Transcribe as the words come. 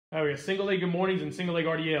All right, we got single leg good mornings and single leg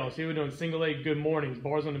RDLs. Here we're doing single leg good mornings.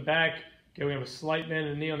 Bars on the back. Okay, we have a slight bend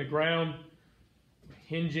in the knee on the ground.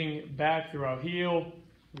 Hinging back through our heel.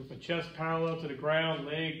 With the chest parallel to the ground.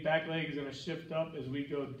 Back leg is going to shift up as we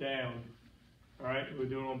go down. All right, we're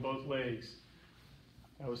doing it on both legs.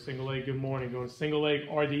 That was single leg good morning. Going single leg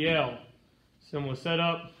RDL. Similar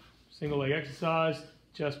setup. Single leg exercise.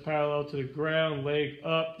 Chest parallel to the ground. Leg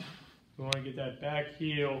up. We want to get that back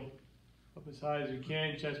heel up as high as you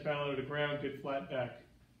can, chest parallel to the ground, good flat back.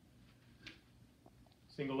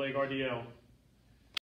 Single leg RDL.